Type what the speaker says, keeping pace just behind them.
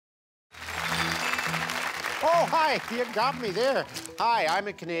Oh, hi, you got me there. Hi, I'm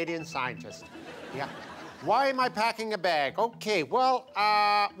a Canadian scientist. Yeah. Why am I packing a bag? Okay, well,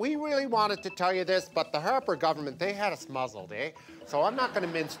 we really wanted to tell you this, but the Harper government, they had us muzzled, eh? So I'm not gonna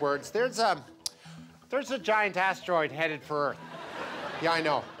mince words. There's a giant asteroid headed for Earth. Yeah, I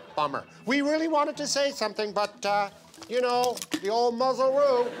know, bummer. We really wanted to say something, but, you know, the old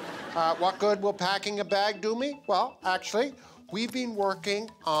muzzle-roo. What good will packing a bag do me? Well, actually, we've been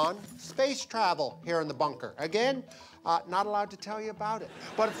working on space travel here in the bunker. Again, not allowed to tell you about it,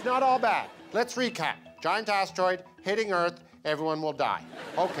 but it's not all bad. Let's recap. Giant asteroid hitting Earth, everyone will die.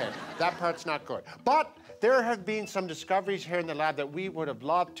 Okay, that part's not good. But there have been some discoveries here in the lab that we would have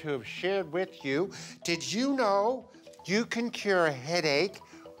loved to have shared with you. Did you know you can cure a headache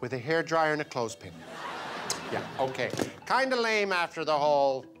with a hairdryer and a clothespin? Yeah, okay. Kind of lame after the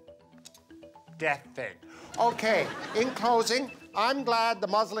whole death thing. Okay, in closing, I'm glad the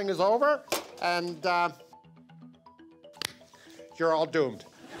muzzling is over, and you're all doomed.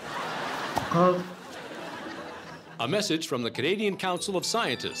 A message from the Canadian Council of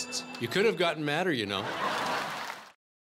Scientists. You could have gotten madder, you know.